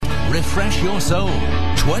refresh your soul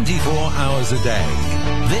 24 hours a day.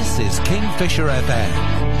 This is Kingfisher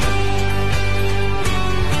FM.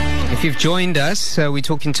 If you've joined us, we're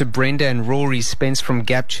talking to Brenda and Rory Spence from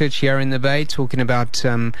Gap Church here in the Bay, talking about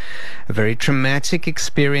a very traumatic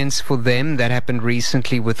experience for them that happened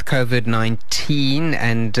recently with COVID-19,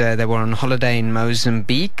 and they were on holiday in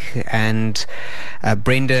Mozambique, and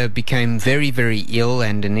Brenda became very, very ill,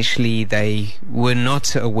 and initially they were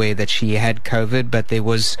not aware that she had COVID, but there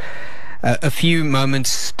was a few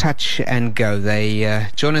moments touch and go. They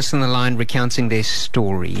join us on the line recounting their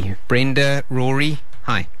story. Brenda, Rory,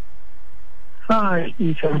 hi. Hi,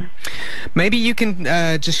 Ethan. Maybe you can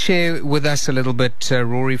just share with us a little bit,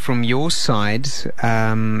 Rory, from your side.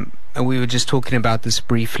 We were just talking about this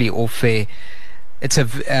briefly off air. It's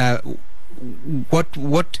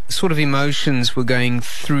what sort of emotions were going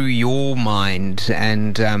through your mind,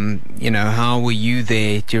 and how were you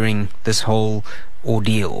there during this whole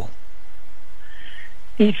ordeal?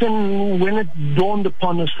 Ethan, when it dawned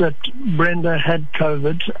upon us that Brenda had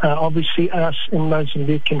COVID, obviously us in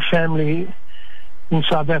Mozambique and family in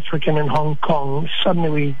South Africa and in Hong Kong,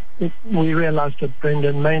 suddenly we realized that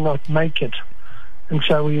Brenda may not make it. And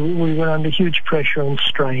so we were under huge pressure and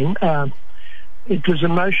strain. It was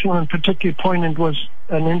emotional, and particularly poignant was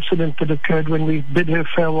an incident that occurred when we bid her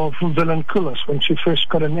farewell from Villankoulis, when she first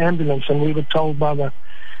got an ambulance, and we were told by the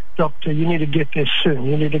doctor, you need to get there soon,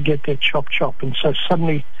 you need to get there chop. And so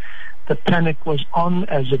suddenly the panic was on,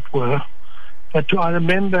 as it were. But I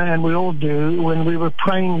remember, and we all do, when we were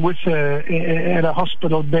praying with her at a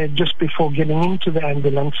hospital bed just before getting into the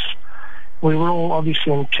ambulance, we were all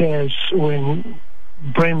obviously in tears when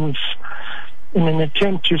Brenda, in an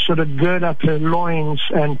attempt to sort of gird up her loins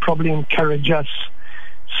and probably encourage us,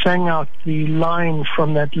 sang out the line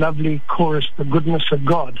from that lovely chorus, The Goodness of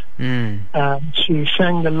God. She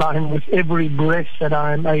sang the line, with every breath that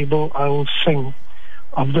I am able, I will sing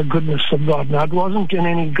of the goodness of God. Now, it wasn't in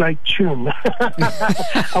any great tune.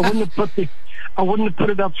 I wouldn't have put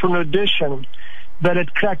it up for an audition, but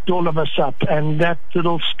it cracked all of us up. And that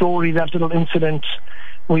little story, that little incident,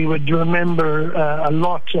 we would remember a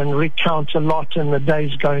lot and recount a lot in the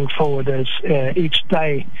days going forward, as each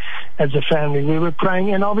day as a family we were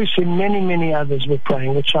praying, and obviously many others were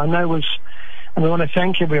praying, which I know was, and we want to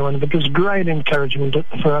thank everyone, but it was great encouragement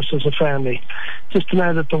for us as a family, just to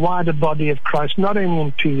know that the wider body of Christ, not only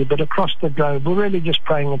in PU but across the globe, were really just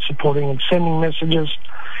praying and supporting and sending messages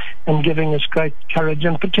and giving us great courage,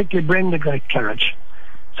 and particularly Brenda great courage.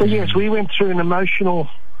 So yes, we went through an emotional,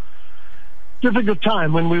 difficult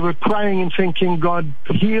time when we were praying and thinking, God,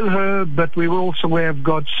 heal her, but we were also aware of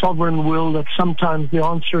God's sovereign will, that sometimes the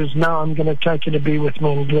answer is no, I'm going to take her to be with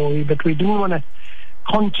me in glory. But we didn't want to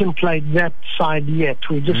contemplate that side yet.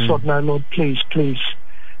 We just thought, no, Lord, please,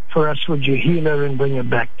 for us, would you heal her and bring her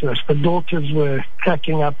back to us? The daughters were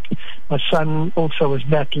cracking up. My son also was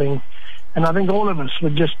battling. And I think all of us were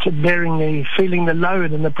just feeling the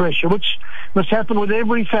load and the pressure, which must happen with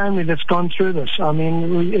every family that's gone through this. I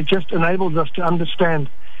mean, it just enables us to understand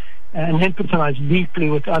and empathize deeply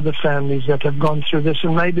with other families that have gone through this.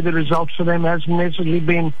 And maybe the result for them hasn't necessarily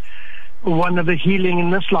been one of the healing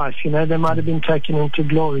in this life. They might have been taken into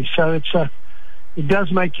glory. So it does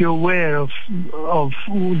make you aware of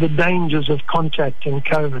the dangers of contacting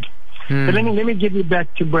COVID. But let me give you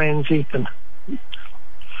back to Brands, Ethan.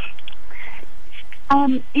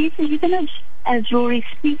 Even as Rory's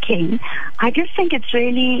speaking, I just think it's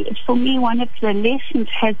really, for me, one of the lessons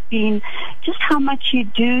has been just how much you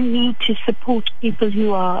do need to support people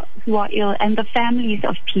who are ill, and the families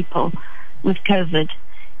of people with COVID.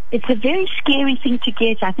 It's a very scary thing to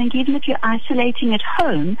get. I think even if you're isolating at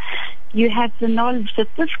home, you have the knowledge that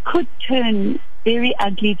this could turn very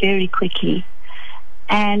ugly very quickly.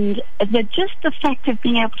 And just the fact of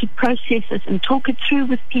being able to process it and talk it through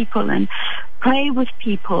with people and pray with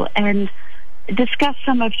people and discuss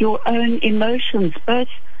some of your own emotions, both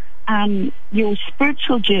your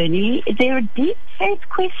spiritual journey. There are deep faith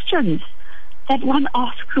questions that one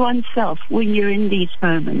asks oneself when you're in these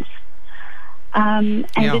moments.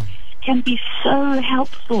 It can be so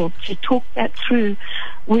helpful to talk that through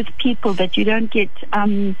with people, that you don't get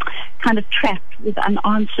kind of trapped with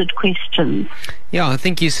unanswered questions. Yeah, I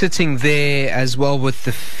think you're sitting there as well with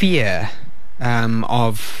the fear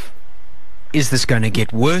of, is this going to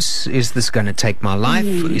get worse? Is this going to take my life?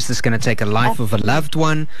 Is this going to take a life of a loved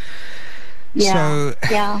one?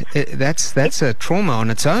 That's a trauma on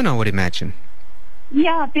its own, I would imagine.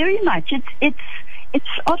 Yeah, very much. It's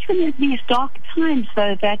often in these dark times,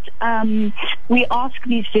 though, that we ask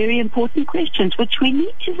these very important questions, which we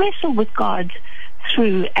need to wrestle with God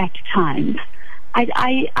through at times.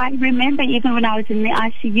 I remember even when I was in the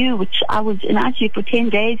ICU, which I was in ICU for 10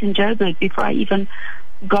 days in Joburg before I even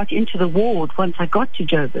got into the ward once I got to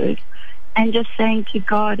Joburg, and just saying to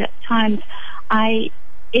God at times,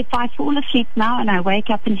 if I fall asleep now and I wake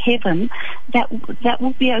up in heaven, that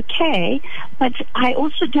will be okay. But I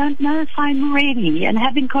also don't know if I'm ready. And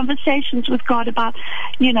having conversations with God about,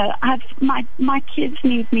 my kids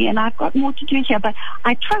need me and I've got more to do here. But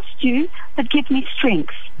I trust you, but give me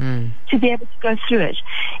strength to be able to go through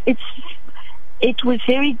it. It was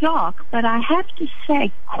very dark, but I have to say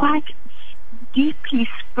quite deeply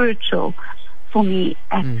spiritual for me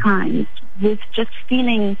at times, with just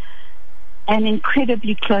feeling an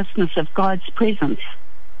incredibly closeness of God's presence.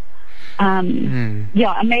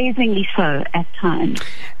 Yeah, amazingly so at times.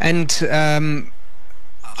 And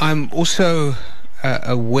I'm also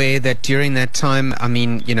aware that during that time, I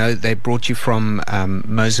mean, they brought you from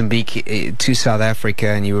Mozambique to South Africa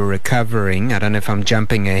and you were recovering. I don't know if I'm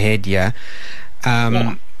jumping ahead here.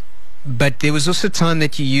 But there was also time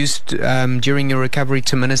that you used during your recovery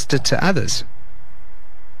to minister to others.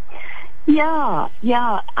 Yeah.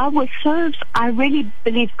 I really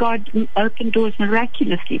believe God opened doors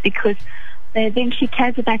miraculously, because they eventually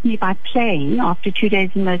carried me by plane after 2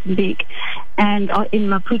 days in Mozambique and in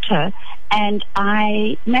Maputo, and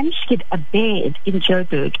I managed to get a bed in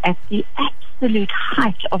Joburg at the absolute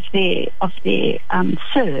height of their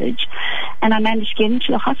surge, and I managed to get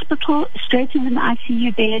into the hospital straight in an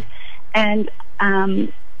ICU bed, and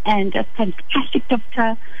a fantastic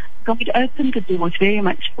doctor. God opened the doors very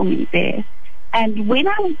much for me there. And when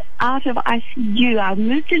I was out of ICU, I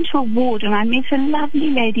moved into a ward and I met a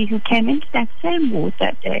lovely lady who came into that same ward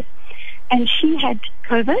that day. And she had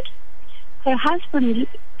COVID. Her husband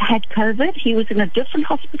had COVID. He was in a different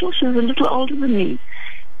hospital. She was a little older than me.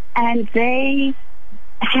 And they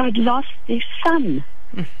had lost their son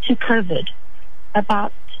to COVID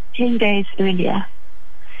about 10 days earlier.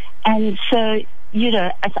 And so,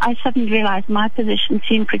 as I suddenly realized my position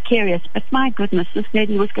seemed precarious, but my goodness, this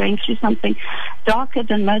lady was going through something darker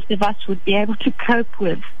than most of us would be able to cope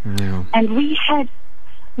with. Yeah. And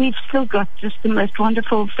we've still got just the most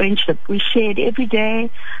wonderful friendship. We shared every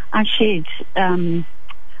day. I shared,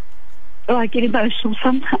 I get emotional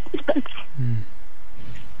sometimes, but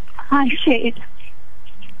I shared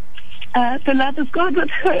the love of God with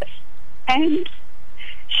her. And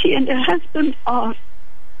she and her husband are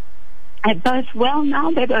both well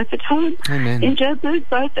now. They're both at home. Amen. In Joburg,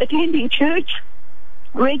 both attending church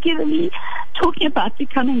regularly, talking about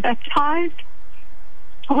becoming baptized,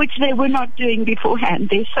 which they were not doing beforehand.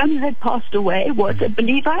 Their son who had passed away was a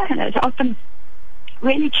believer and has often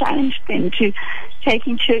really challenged them to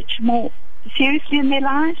taking church more seriously in their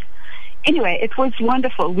lives. Anyway, it was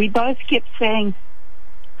wonderful. We both kept saying,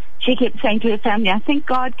 she kept saying to her family, I think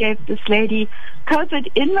God gave this lady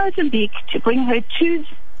COVID in Mozambique to bring her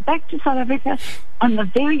back to South Africa on the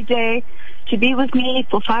very day to be with me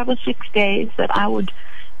for 5 or 6 days, that I would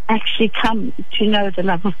actually come to know the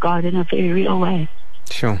love of God in a very real way.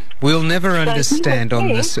 Sure. We'll never understand on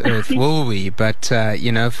this earth, will we? But,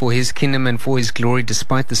 for His kingdom and for His glory,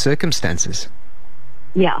 despite the circumstances.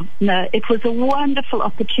 Yeah, no, it was a wonderful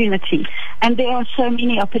opportunity. And there are so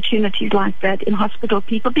many opportunities like that in hospital.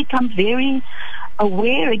 People become very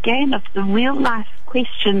aware again of the real life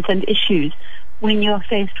questions and issues when you're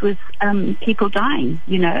faced with people dying,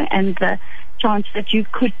 and the chance that you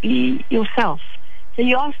could be yourself. So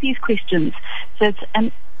you ask these questions. So it's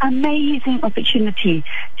an amazing opportunity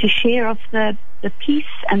to share of the peace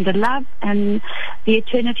and the love and the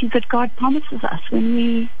eternity that God promises us when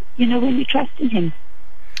we trust in Him.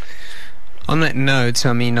 On that note,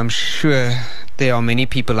 I mean, I'm sure there are many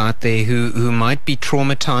people out there who might be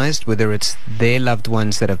traumatized, whether it's their loved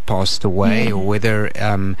ones that have passed away or whether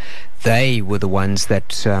they were the ones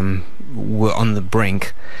that were on the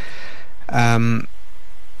brink.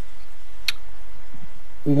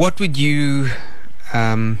 What would you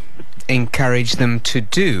encourage them to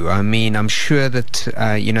do? I mean, I'm sure that,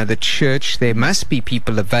 the church, there must be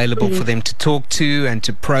people available for them to talk to and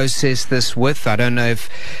to process this with. I don't know if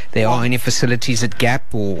there are any facilities at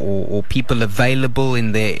GAP or people available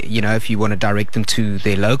in their, if you want to direct them to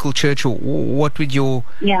their local church, or what would your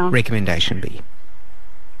recommendation be?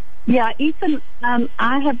 Yeah, Ethan,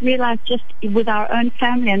 I have realized just with our own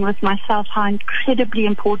family and with myself how incredibly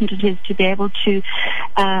important it is to be able to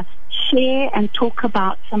share and talk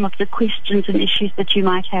about some of the questions and issues that you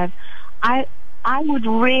might have. I would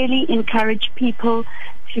really encourage people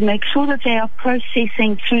to make sure that they are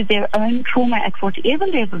processing through their own trauma at whatever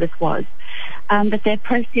level it was, that they're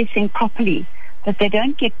processing properly, that they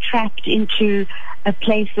don't get trapped into a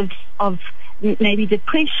place of maybe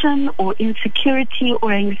depression or insecurity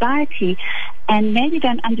or anxiety, and maybe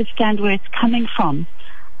don't understand where it's coming from.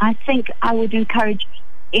 I think I would encourage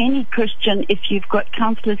any Christian, if you've got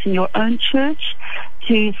counselors in your own church,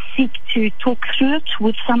 to seek to talk through it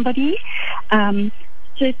with somebody.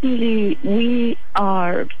 Certainly we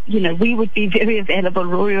are, we would be very available,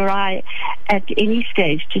 Rory or I, at any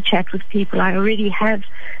stage to chat with people. I already have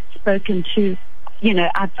spoken to,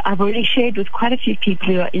 I've already shared with quite a few people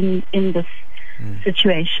who are in this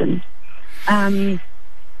situation. I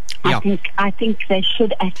think they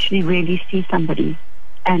should actually really see somebody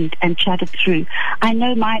and chat it through. I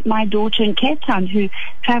know my daughter in Cape Town, who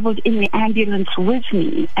traveled in the ambulance with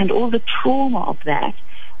me, and all the trauma of that,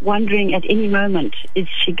 wondering at any moment, is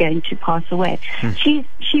she going to pass away?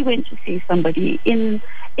 She went to see somebody in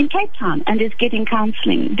Cape Town and is getting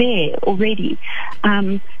counseling there already,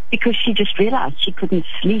 because she just realized she couldn't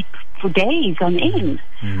sleep for days on end,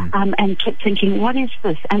 and kept thinking, what is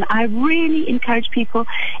this? And I really encourage people,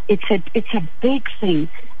 it's a big thing,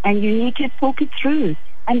 and you need to talk it through.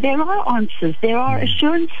 And there are answers, there are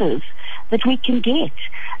assurances that we can get.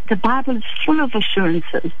 The Bible is full of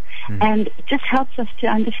assurances, and it just helps us to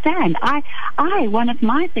understand. One of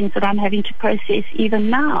my things that I'm having to process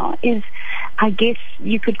even now is, I guess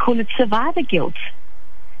you could call it survivor guilt.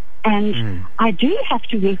 And I do have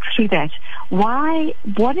to work through that. Why?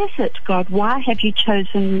 What is it, God? Why have you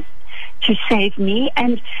chosen to save me?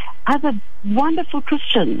 And other wonderful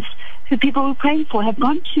Christians who people were praying for have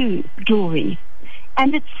gone to glory.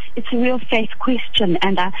 And it's a real faith question.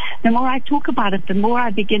 And the more I talk about it, the more I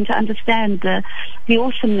begin to understand the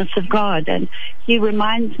awesomeness of God. And He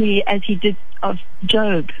reminds me, as He did of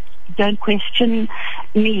Job, don't question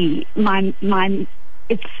me.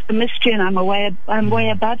 It's a mystery, and I'm way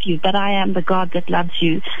above you, but I am the God that loves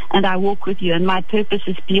you, and I walk with you, and my purpose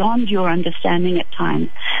is beyond your understanding at times.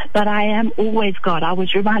 But I am always God. I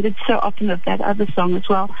was reminded so often of that other song as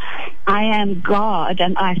well. I am God,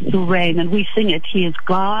 and I still reign. And we sing it. He is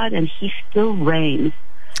God, and He still reigns.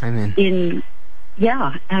 Amen.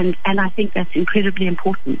 And I think that's incredibly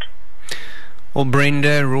important. Well,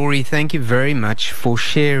 Brenda, Rory, thank you very much for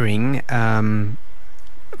sharing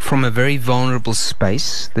from a very vulnerable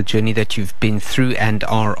space, the journey that you've been through and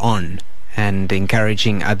are on, and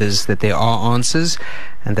encouraging others that there are answers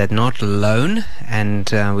and that not alone. And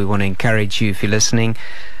we want to encourage you, if you're listening,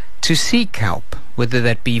 to seek help, whether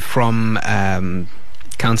that be from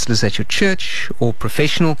counselors at your church or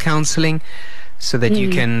professional counseling, so that you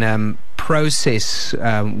can process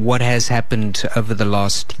what has happened over the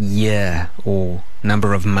last year or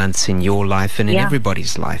number of months in your life and in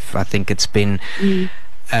everybody's life. I think it's been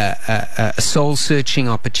a soul-searching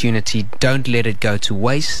opportunity. Don't let it go to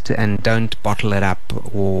waste, and don't bottle it up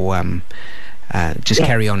or just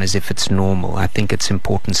carry on as if it's normal. I think it's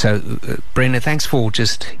important. So, Brenda, thanks for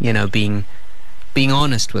just being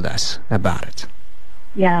honest with us about it.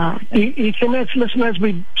 Yeah. Ethan, let's listen as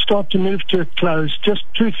we start to move to a close. Just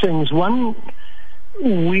two things. One,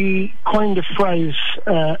 we coined a phrase,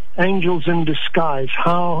 angels in disguise,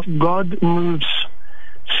 how God moves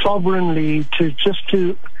sovereignly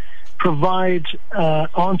to provide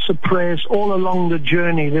answer prayers all along the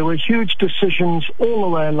journey. There were huge decisions all the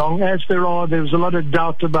way along, as there was a lot of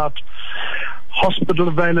doubt about hospital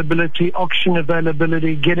availability, oxygen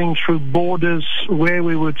availability, getting through borders, where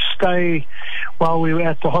we would stay while we were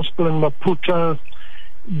at the hospital in Maputo.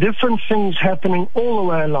 Different things happening all the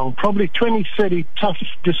way along, probably 20, 30 tough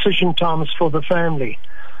decision times for the family.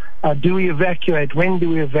 Do we evacuate? When do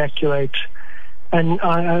we evacuate? And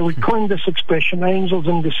I would coin this expression, angels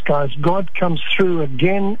in disguise. God comes through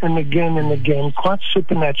again and again and again, quite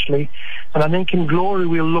supernaturally. And I think in glory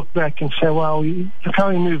we'll look back and say, wow, look how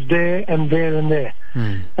He moved there and there and there.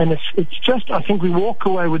 And it's just, I think we walk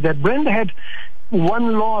away with that. Brenda had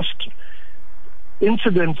one last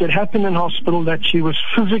incident that happened in hospital that she was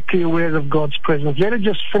physically aware of God's presence. Let her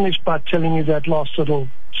just finish by telling you that last little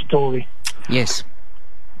story. Yes.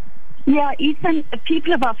 Yeah, Ethan,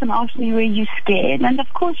 people have often asked me, were you scared? And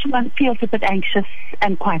of course one feels a bit anxious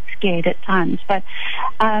and quite scared at times. But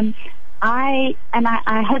I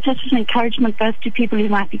hope this is an encouragement both to people who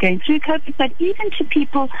might be going through COVID, but even to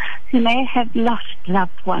people who may have lost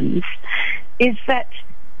loved ones, is that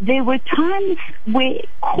there were times where,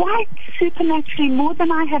 quite supernaturally, more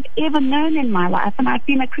than I have ever known in my life, and I've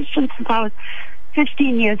been a Christian since I was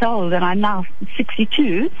 15 years old, and I'm now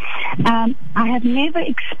 62, I have never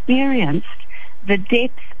experienced the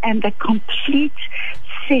depth and the complete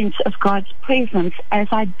sense of God's presence as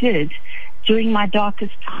I did during my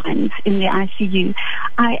darkest times in the ICU.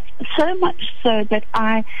 So much so that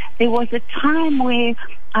there was a time where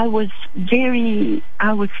I was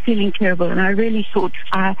feeling terrible, and I really thought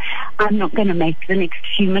I'm not going to make the next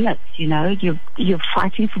few minutes. You know, you're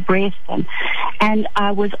fighting for breath, and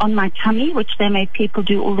I was on my tummy, which they made people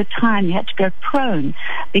do all the time. You had to go prone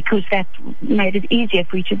because that made it easier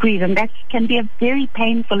for you to breathe, and that can be a very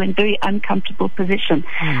painful and very uncomfortable position.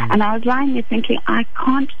 And I was lying there thinking, I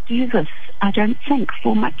can't do this, I don't think,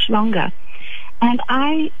 for much longer. And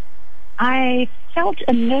I felt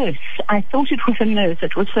a nurse, I thought it was a nurse,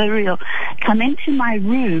 it was so real, come into my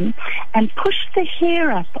room and push the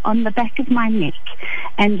hair up on the back of my neck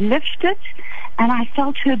and lift it, and I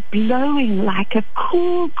felt her blowing like a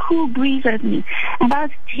cool breeze over me. And I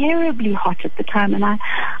was terribly hot at the time, and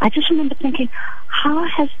I just remember thinking,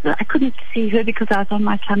 I couldn't see her because I was on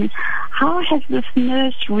my tummy, how has this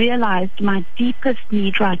nurse realized my deepest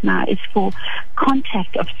need right now is for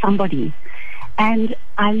contact of somebody? And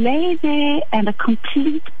I lay there, and a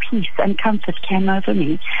complete peace and comfort came over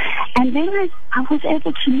me. And then I was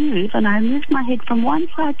able to move, and I moved my head from one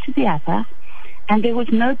side to the other, and there was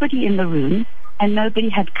nobody in the room, and nobody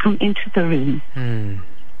had come into the room.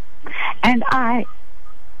 And I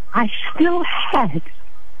still had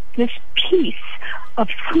this peace of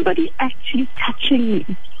somebody actually touching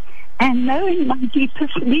me and knowing my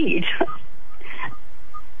deepest need.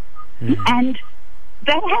 And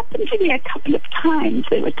that happened to me a couple of times.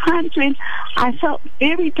 There were times when I felt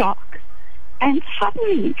very dark, and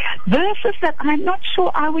suddenly verses that I'm not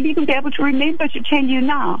sure I would even be able to remember to tell you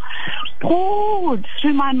now poured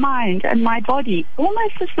through my mind and my body,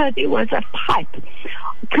 almost as though there was a pipe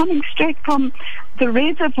coming straight from the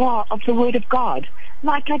reservoir of the Word of God.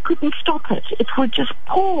 Like I couldn't stop it. It would just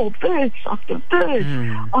pour verse after verse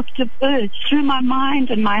after verse through my mind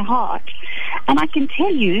and my heart. And I can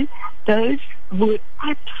tell you, those were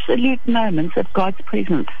absolute moments of God's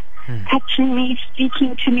presence, touching me,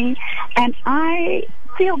 speaking to me, and I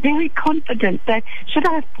feel very confident that should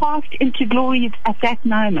I have passed into glory at that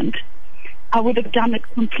moment, I would have done it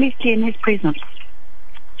completely in His presence.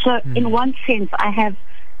 So in one sense, I have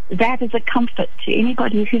that as a comfort to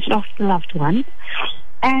anybody who's lost a loved one,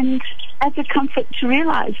 and as a comfort to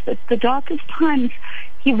realize that the darkest times,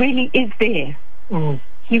 He really is there.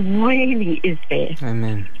 He really is there.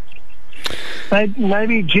 Amen.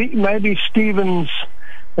 Maybe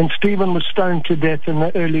when Stephen was stoned to death in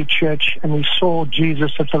the early church and he saw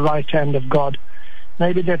Jesus at the right hand of God,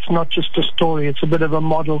 maybe that's not just a story, it's a bit of a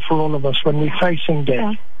model for all of us when we're facing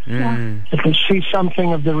death. If we see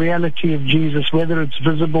something of the reality of Jesus, whether it's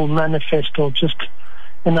visible, manifest, or just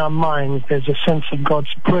in our mind, there's a sense of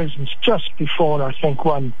God's presence just before, I think,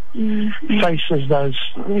 one faces those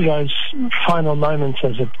final moments,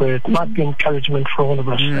 as it were. It might be encouragement for all of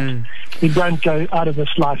us that we don't go out of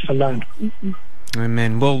this life alone.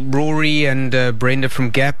 Amen. Well, Rory and Brenda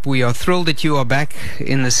from Gap, we are thrilled that you are back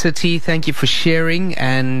in the city. Thank you for sharing,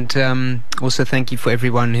 and also thank you for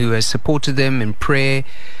everyone who has supported them in prayer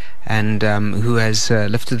and who has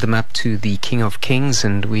lifted them up to the King of Kings,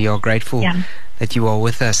 and we are grateful that you are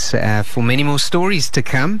with us for many more stories to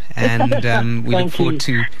come, and we look forward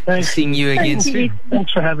to seeing you again soon.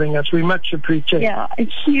 Thanks for having us. We much appreciate it. Yeah, a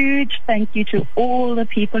huge thank you to all the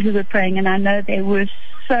people who were praying, and I know there were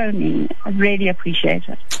so many. I really appreciate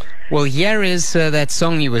it. Well, here is that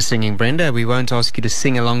song you were singing, Brenda. We won't ask you to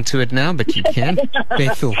sing along to it now, but you can.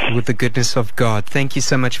 Bethel, with the goodness of God. Thank you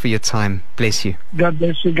so much for your time. Bless you. God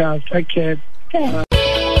bless you guys. Take care.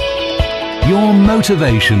 Your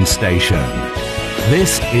motivation station.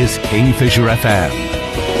 This is Kingfisher FM.